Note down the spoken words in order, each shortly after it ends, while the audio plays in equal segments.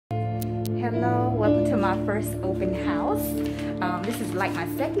Hello, welcome to my first open house. This is like my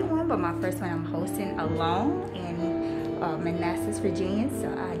second one, but my first one I'm hosting alone in Manassas, Virginia.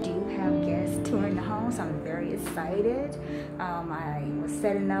 So I do have guests touring the home, so I'm very excited. I was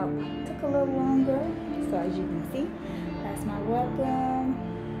setting up, took a little longer. So as you can see, that's my welcome.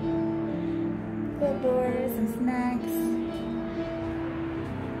 Clipboards, some snacks.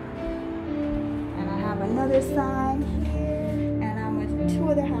 And I have another sign here. And I'm going to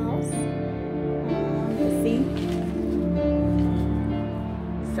tour the house. Let's see.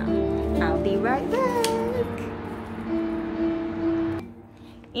 So I'll be right back.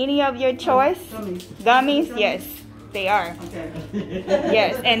 Any of your choice? Gummies? Yes, they are. Okay.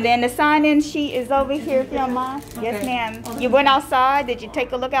 Yes, and then the sign-in sheet is over here if you don't mind. Yes, ma'am. You went outside? Did you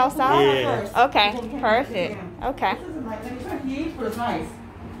take a look outside? Yeah. Okay, perfect. Okay. This is like, it's not huge, but it's nice.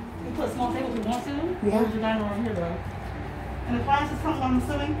 You put a small table if you want to. Yeah. Or your dining room here, though. And the price is something, I'm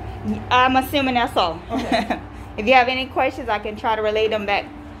assuming? I'm assuming that's all. Okay. If you have any questions, I can try to relay them back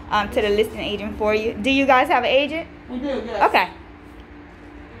to the listing agent for you. Do you guys have an agent? We do, yes. Okay.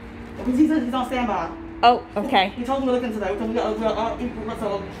 Because he's on standby. Oh, okay. He told me to look into that. So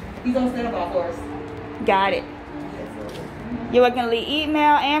he's on standby for us. Got it. You're going to leave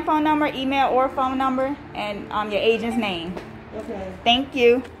email and phone number, email or phone number, and your agent's name. Okay. Thank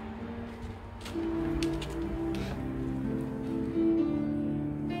you.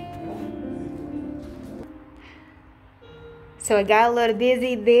 So it got a little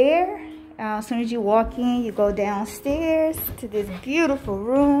busy there. As soon as you walk in, you go downstairs to this beautiful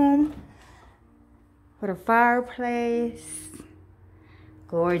room with a fireplace.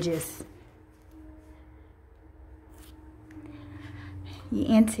 Gorgeous. You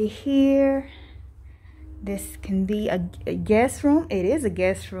enter here. This can be a guest room. It is a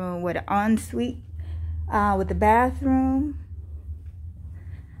guest room with an ensuite, with the bathroom,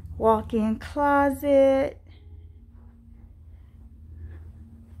 walk-in closet.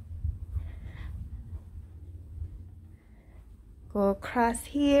 Go across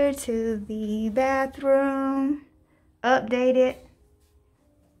here to the bathroom, update it.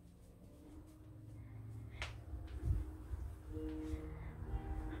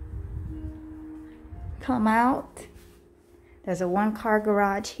 Come out. There's a one-car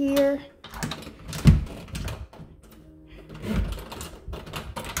garage here.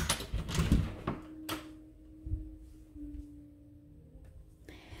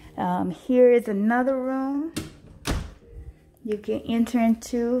 Here is another room you can enter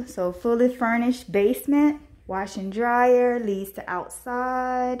into. So fully furnished basement, wash and dryer, leads to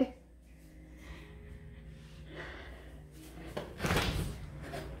outside.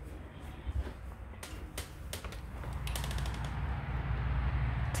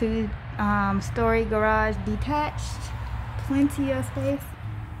 Two-story garage detached, plenty of space.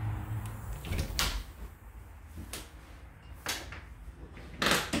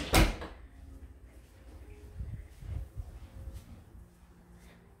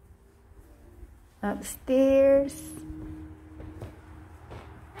 Upstairs,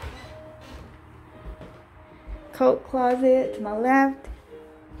 coat closet to my left.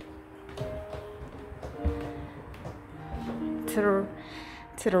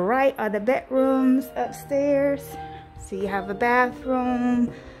 To the right are the bedrooms upstairs. So you have a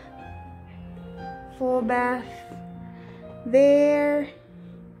bathroom, full bath there.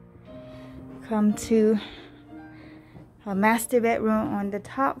 Come to a master bedroom on the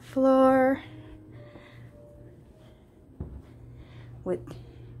top floor with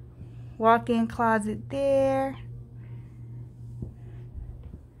walk-in closet there.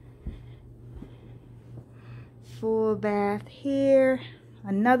 Full bath here.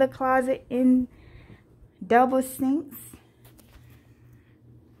 Another closet in double sinks.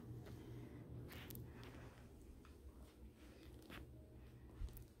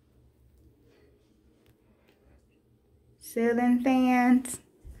 Ceiling fans.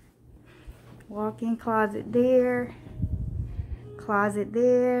 Walk-in closet there. Closet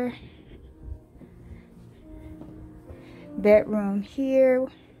there. Bedroom here.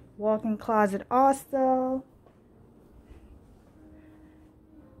 Walk-in closet also.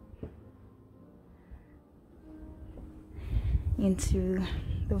 Into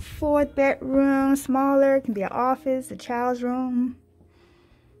the fourth bedroom, smaller, it can be an office, a child's room.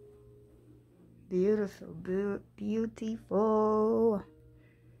 Beautiful, beautiful.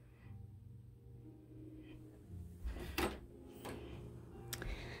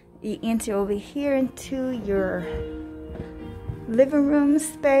 You enter over here into your living room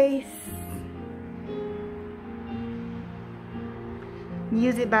space.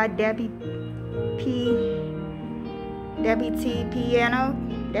 Music by Debbie T Piano.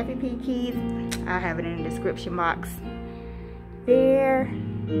 definitely keys. I'll have it in the description box. There.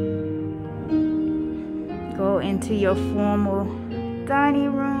 Go into your formal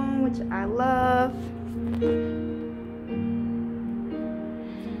dining room, which I love.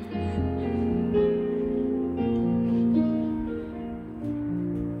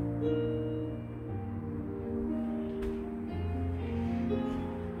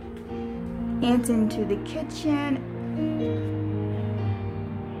 Enter into the kitchen.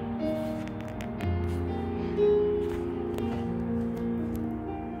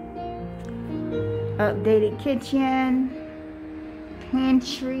 Updated kitchen,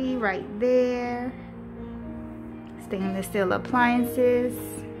 pantry right there, stainless steel appliances,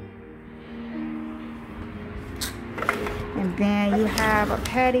 and then you have a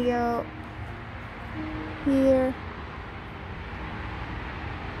patio here.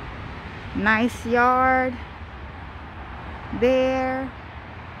 Nice yard there.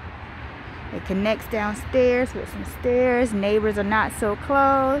 It connects downstairs with some stairs. Neighbors are not so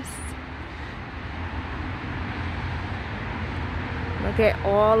close. Look at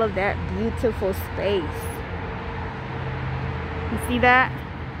all of that beautiful space. You see that?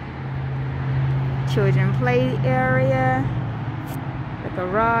 Children play area. The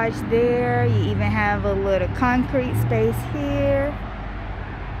garage there. You even have a little concrete space here.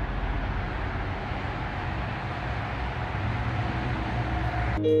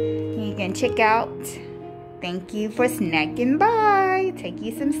 You can check out. Thank you for snacking by. Take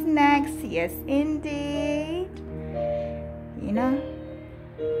you some snacks. Yes, indeed. You know,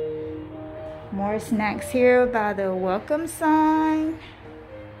 more snacks here by the welcome sign.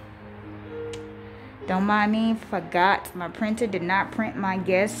 Don't mind me, forgot my printer did not print my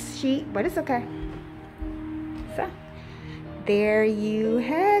guest sheet, but it's okay. So there you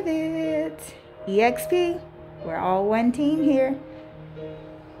have it. EXP, we're all one team here.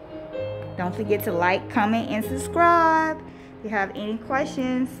 Don't forget to like, comment, and subscribe. If you have any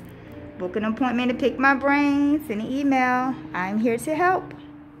questions, book an appointment to pick my brain, send an email. I'm here to help.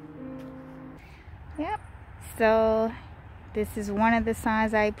 Yep. So this is one of the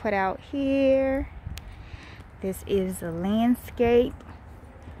signs I put out here. This is a landscape.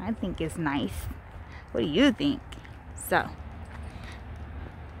 I think it's nice. What do you think? So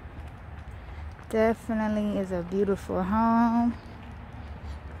definitely is a beautiful home.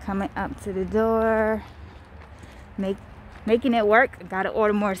 Coming up to the door. Making it work. I gotta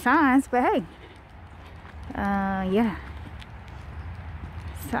order more signs, but hey, yeah.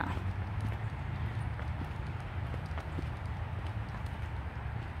 So I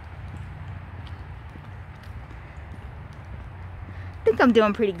think I'm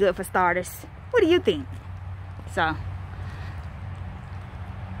doing pretty good for starters. What do you think? So,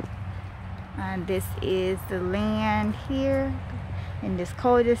 and this is the land here in this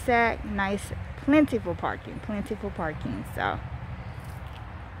cul-de-sac. Nice. Plentiful parking, so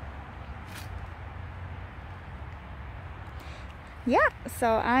yeah, so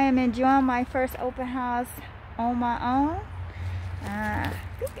I am enjoying my first open house on my own. I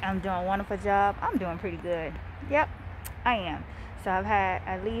think I'm doing a wonderful job. I'm doing pretty good. Yep, I am. So I've had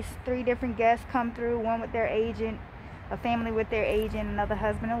at least 3 different guests come through, one with their agent, a family with their agent, another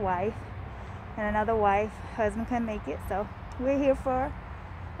husband and wife, and another wife. Husband couldn't make it, so we're here for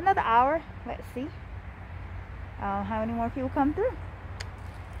another hour. Let's see how many more people come through.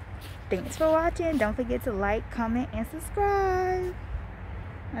 Thanks for watching. Don't forget to like, comment, and subscribe.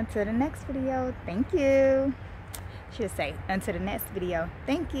 Until the next video, thank you. Should say until the next video,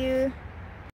 thank you.